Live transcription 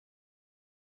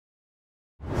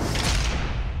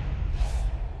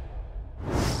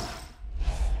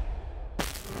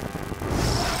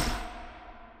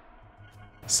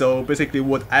So basically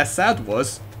what I said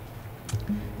was,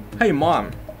 hey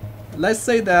mom, let's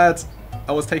say that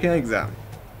I was taking an exam.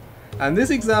 And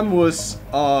this exam was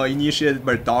initiated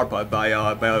by DARPA, by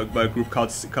a group called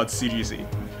CGC.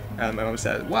 And my mom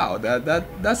said, wow,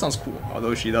 that sounds cool,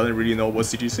 although she doesn't really know what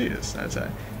CGC is. I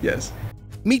said, yes.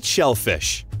 Meet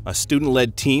Shellphish, a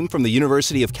student-led team from the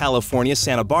University of California,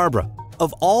 Santa Barbara.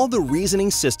 Of all the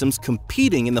reasoning systems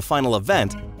competing in the final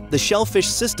event, the Shellphish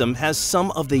system has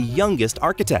some of the youngest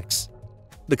architects.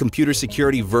 The computer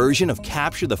security version of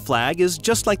Capture the Flag is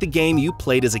just like the game you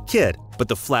played as a kid, but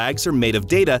the flags are made of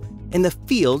data and the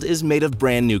field is made of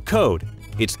brand new code.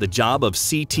 It's the job of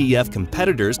CTF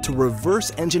competitors to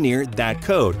reverse engineer that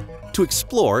code, to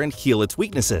explore and heal its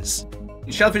weaknesses.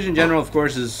 Shellphish in general, of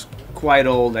course, is quite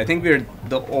old. I think we're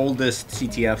the oldest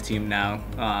CTF team now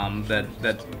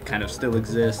that kind of still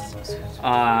exists.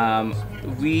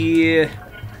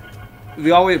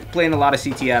 We always play in a lot of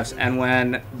CTFs, and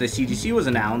when the CGC was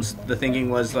announced, the thinking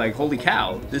was like, holy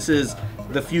cow, this is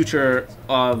the future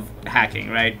of hacking,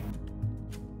 right?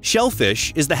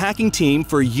 Shellphish is the hacking team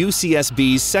for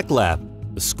UCSB's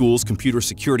SecLab, the school's computer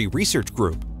security research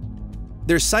group.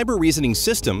 Their cyber reasoning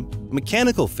system,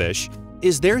 Mechanical Phish,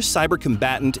 is their cyber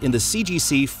combatant in the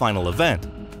CGC final event.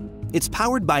 It's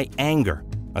powered by Anger,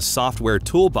 a software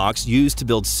toolbox used to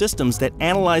build systems that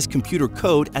analyze computer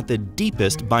code at the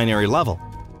deepest binary level.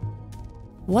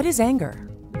 What is Anger?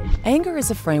 Anger is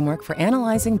a framework for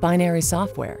analyzing binary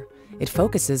software. It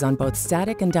focuses on both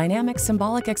static and dynamic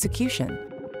symbolic execution,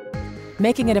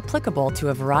 making it applicable to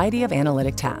a variety of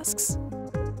analytic tasks.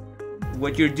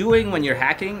 What you're doing when you're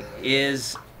hacking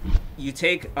is you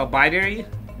take a binary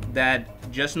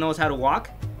that just knows how to walk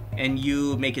and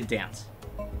you make it dance,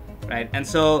 right? And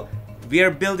so we are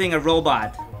building a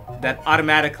robot that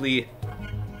automatically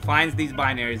finds these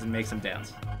binaries and makes them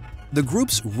dance. The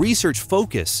group's research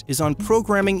focus is on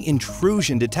programming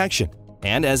intrusion detection.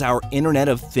 And as our Internet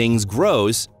of Things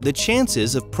grows, the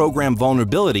chances of program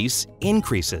vulnerabilities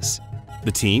increases.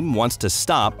 The team wants to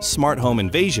stop smart home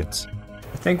invasions.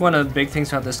 I think one of the big things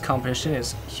about this competition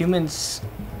is humans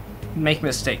make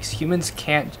mistakes. Humans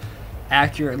can't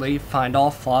accurately find all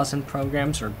flaws in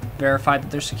programs or verify that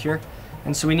they're secure.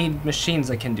 And so we need machines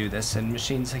that can do this, and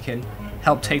machines that can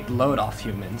help take the load off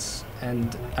humans.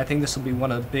 And I think this will be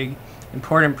one of the big,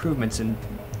 important improvements in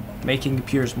making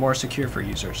computers more secure for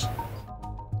users.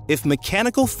 If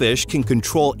Mechanical Phish can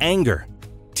control Anger,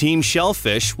 Team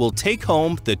Shellphish will take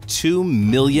home the $2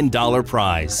 million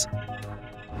prize.